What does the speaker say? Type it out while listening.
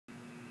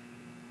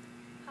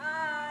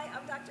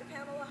Dr.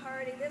 Pamela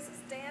Hardy. This is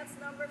dance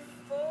number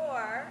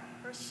 4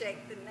 for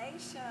Shake the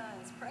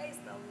Nations. Praise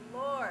the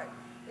Lord.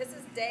 This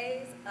is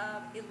Days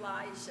of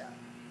Elijah.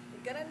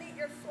 You're going to need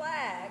your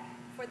flag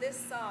for this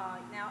song.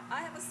 Now,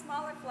 I have a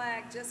smaller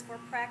flag just for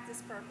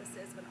practice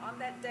purposes, but on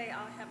that day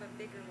I'll have a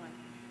bigger one.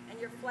 And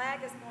your flag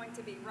is going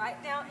to be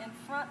right down in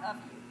front of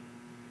you.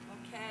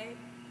 Okay?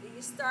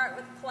 You start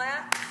with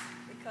claps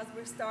because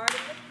we're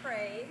starting with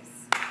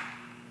praise.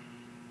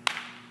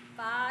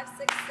 5,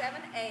 6,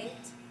 7, 8.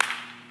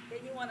 Then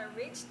you want to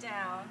reach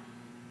down,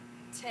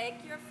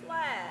 take your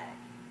flag,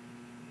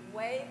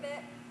 wave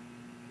it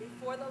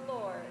before the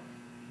Lord,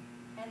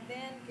 and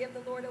then give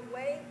the Lord a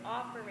wave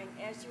offering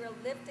as you are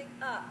lifting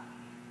up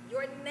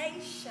your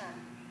nation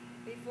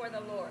before the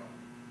Lord.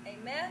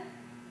 Amen?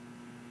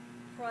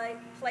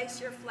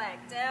 Place your flag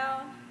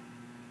down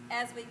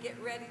as we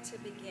get ready to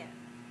begin.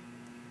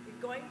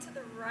 You're going to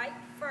the right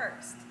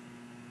first.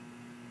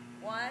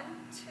 1,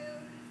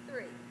 2,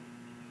 3.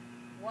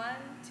 1,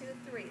 2,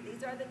 3.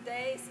 These are the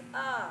days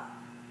of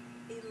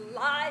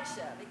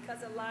Elijah,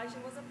 because Elijah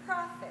was a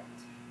prophet.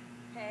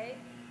 Okay?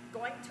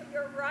 Going to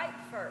your right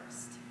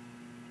first.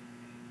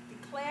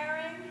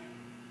 Declaring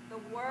the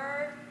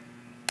word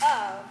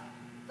of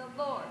the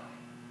Lord.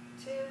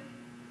 2,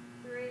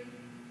 3,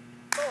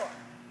 4.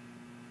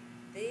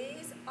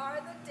 These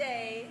are the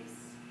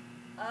days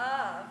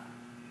of,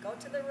 go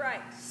to the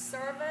right,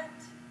 servant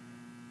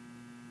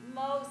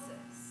Moses.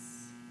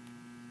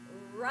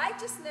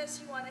 Righteousness,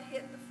 you want to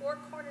hit the 4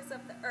 corners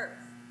of the earth.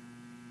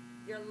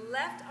 Your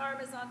left arm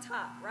is on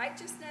top.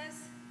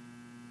 Righteousness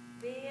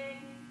being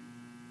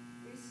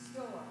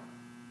restored.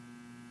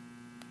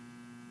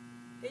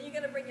 Then you're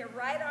going to bring your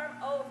right arm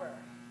over.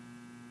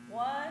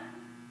 1,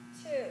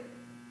 2,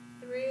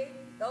 3.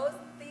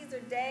 These are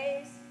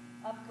days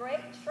of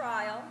great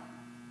trial.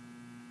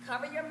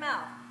 Cover your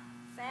mouth.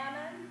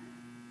 Famine,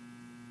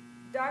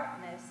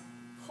 darkness.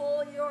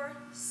 Pull your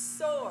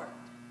sword.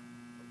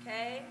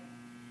 Okay?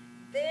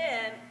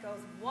 Then it goes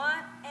 1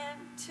 and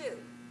 2,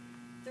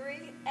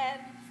 3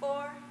 and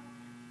 4,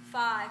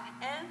 5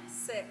 and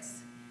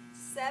 6,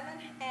 7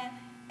 and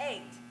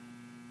 8,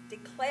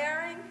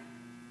 declaring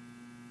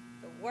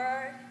the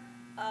word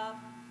of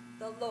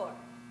the Lord.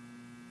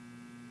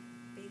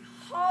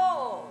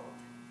 Behold,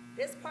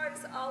 this part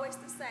is always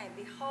the same.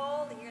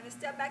 Behold, and you're going to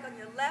step back on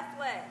your left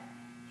leg.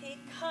 He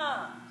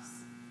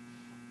comes.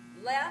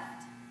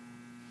 Left,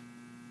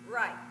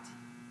 right.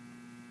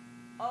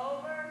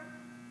 Over,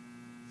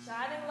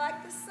 shining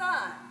like the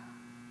sun,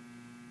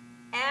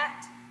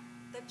 at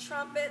the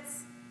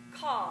trumpet's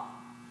call.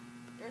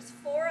 There's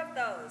 4 of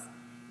those.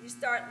 You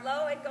start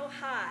low and go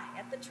high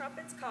at the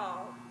trumpet's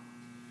call.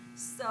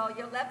 So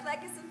your left leg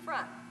is in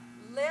front.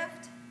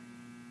 Lift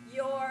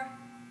your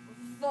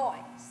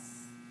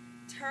voice.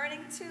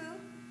 Turning to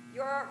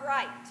your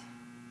right.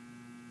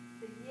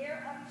 The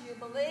year of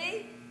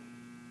Jubilee.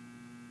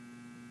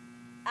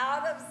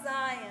 Out of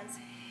Zion's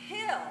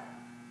hill,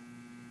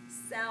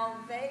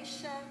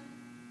 salvation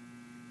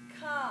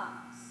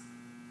comes.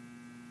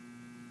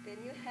 Then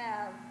you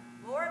have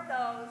more of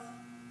those,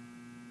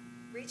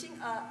 reaching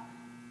up,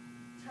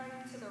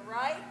 turning to the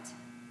right,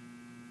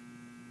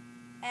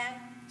 and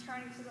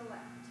turning to the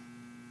left.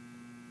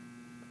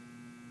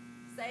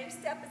 Same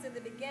step as in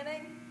the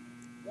beginning.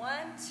 1,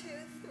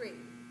 2, 3.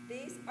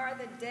 These are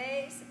the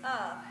days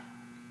of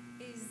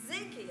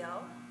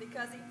Ezekiel,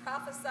 because he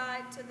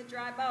prophesied to the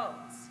dry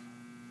bones.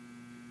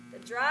 The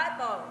dry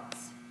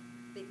bones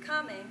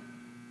becoming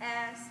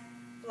as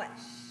flesh.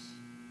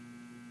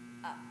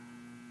 Up.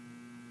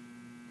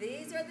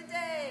 These are the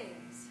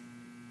days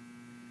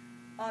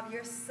of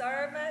your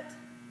servant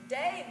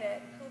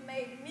David, who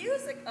made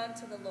music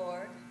unto the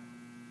Lord,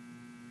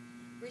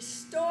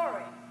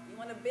 restoring. You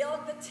want to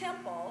build the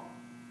temple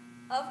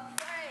of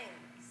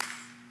praise.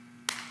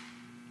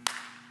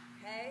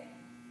 Okay?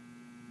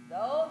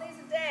 Though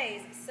these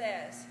days, it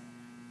says,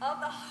 of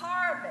the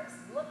harvest.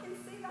 Look and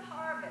see the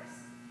harvest.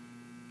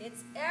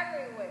 It's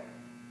everywhere.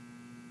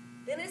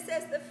 Then it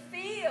says the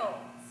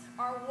fields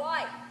are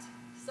white.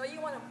 So you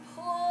want to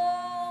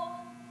pull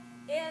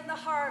in the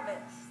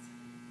harvest.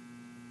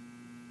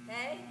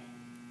 Okay?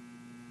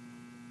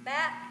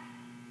 Back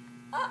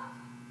up.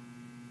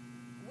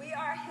 We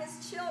are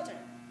his children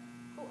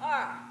who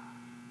are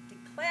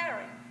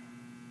declaring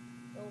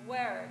the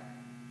word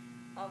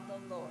of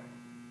the Lord.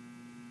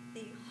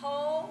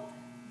 Behold,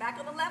 back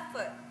on the left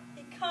foot,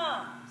 he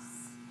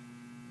comes,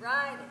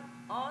 riding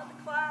on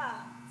the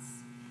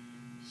clouds,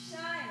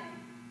 shining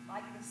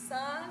like the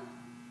sun,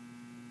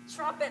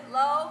 trumpet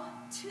low,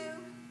 2,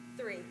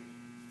 3,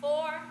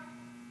 4,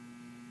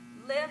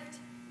 lift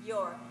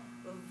your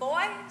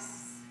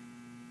voice.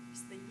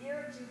 It's the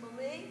year of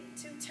Jubilee,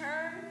 2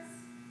 turns,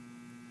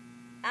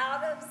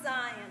 out of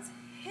Zion's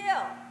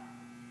hill,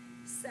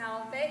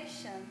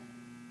 salvation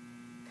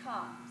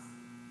comes.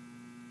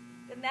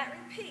 Then that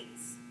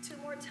repeats 2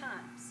 more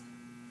times.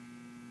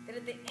 Then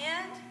at the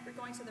end, we're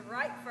going to the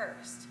right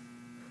first.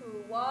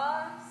 Who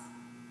was,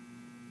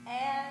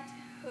 and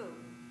who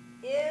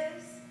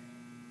is,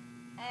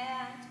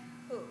 and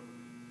who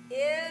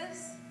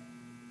is,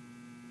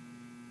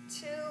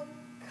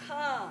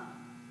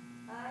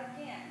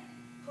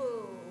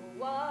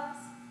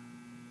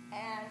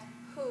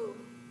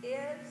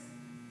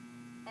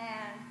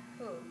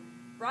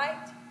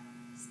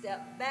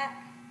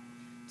 back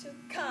to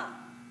come.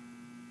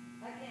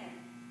 Again,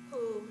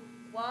 who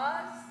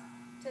was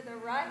to the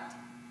right,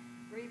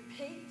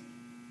 repeat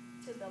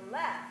to the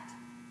left,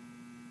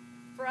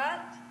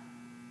 front,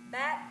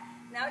 back.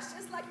 Now it's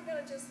just like you're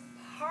going to just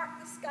part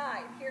the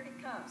sky, and here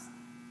he comes.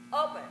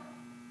 Open.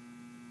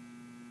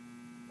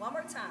 One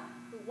more time.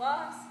 Who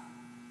was,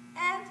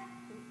 and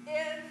who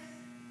is,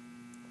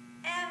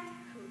 and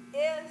who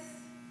is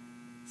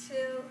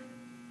to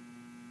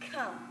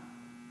come.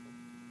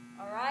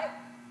 All right?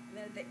 And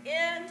then at the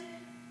end,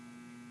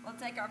 we'll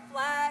take our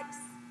flags,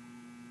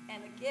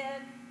 and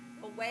again,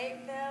 we'll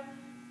wave them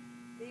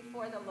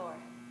before the Lord.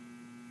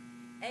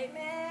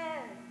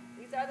 Amen.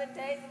 These are the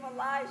days of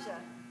Elijah.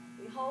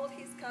 Behold,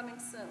 he's coming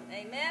soon.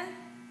 Amen?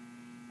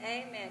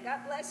 Amen. God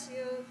bless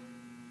you.